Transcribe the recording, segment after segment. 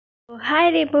Hi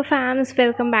Rainbow fams,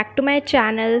 welcome back to my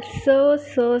channel. So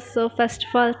first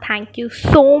of all thank you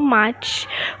so much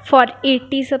for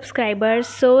 80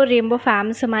 subscribers. Rainbow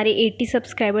fams हमारे 80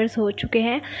 subscribers हो चुके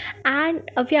हैं. And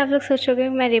अभी आप लोग सोचोगे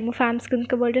मैं रेनबो फैम्स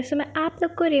किनको बोल रही हूँ. मैं आप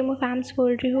लोग को रेनबो फैम्स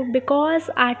बोल रही हूँ because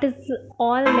art is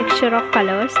all mixture of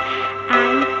colours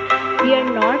and we are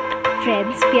not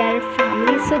friends, we are a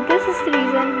family. So this is the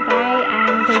reason why I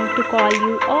am going to call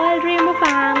you all Rainbow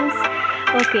fans.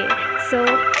 Okay, so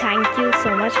thank you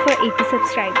so much for 80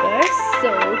 subscribers.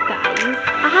 So guys,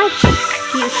 आज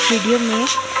की इस video में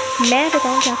मैं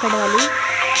बताऊँ क्या करने वाली हूँ.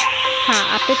 हाँ,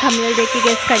 आपने थंबनेल देख के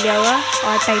गेस कर लिया होगा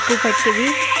और टाइटल पढ़ के भी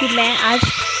कि मैं आज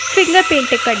फिंगर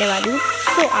पेंटिंग करने वाली हूँ.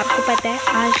 तो आपको पता है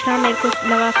आज ना मेरे को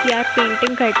लगा कि यार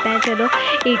पेंटिंग करते हैं. चलो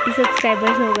 80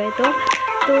 सब्सक्राइबर्स हो गए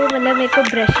तो मतलब मेरे को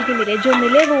ब्रश ही नहीं मिले, जो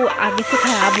मिले वो आगे से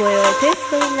ख़राब हुए हुए थे.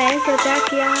 सो मैंने सोचा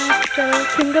कि यार चलो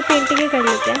फिंगर पेंटिंग ही कर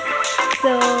लेते हैं.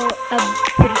 सो अब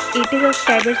 80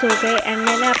 सब्सक्राइबर्स हो गए एंड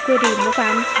मैंने आपको रेनबो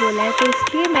फैम्स बोला है तो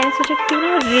इसलिए मैंने सोचा क्यों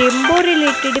ना रेनबो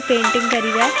रिलेटेड पेंटिंग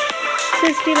करी जाए. सो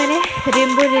इसलिए मैंने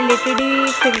रेनबो रिलेटेड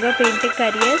ही फिंगर पेंटिंग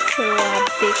करी है. सो आप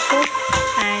देखो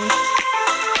and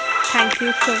thank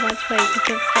you so much for 80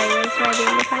 subscribers for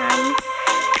rainbow fams.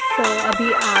 सो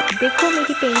अभी आप देखो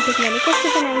मेरी पेंटिंग मैंने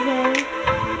कैसे बनाई है.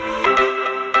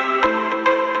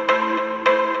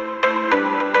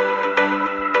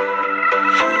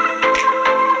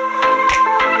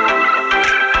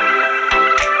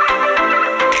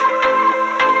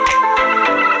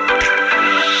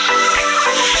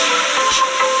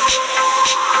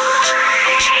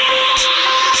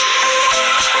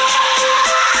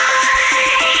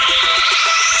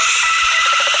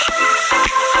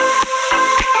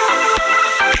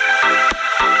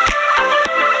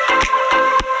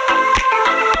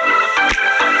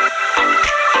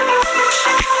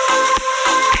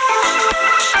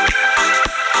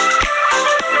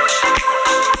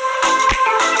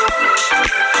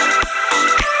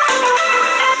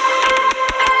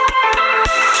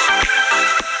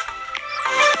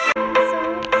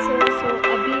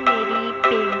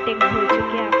 हो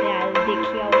चुके हैं आपने आज देख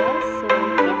लिया होगा. सो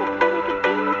ये देखो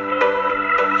मेरी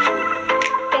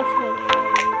कैसे लगी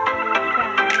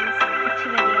अच्छी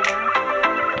लगी होगा.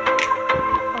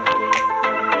 ओके सो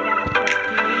मेरे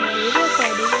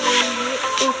अकॉर्डिंग ये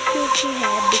ओके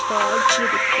है बिकॉज ये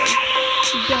देखो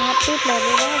यहाँ पे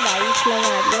मैंने ना वाइट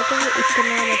लगा दिया तो वो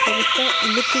इतना मतलब इसका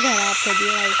लुक ही ख़राब कर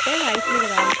दिया. वाइट में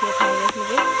लगाना चाहिए था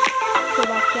मुझे. तो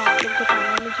बाकी आप लोग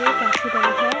बताना मुझे कैसी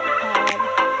बनी है और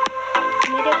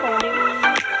मेरे अकॉर्डिंग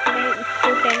मैं इसको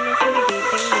 10 में से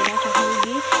रेटिंग देना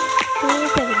चाहूँगी तो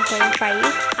 7.5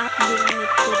 आप देना मेरे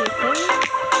को देकर.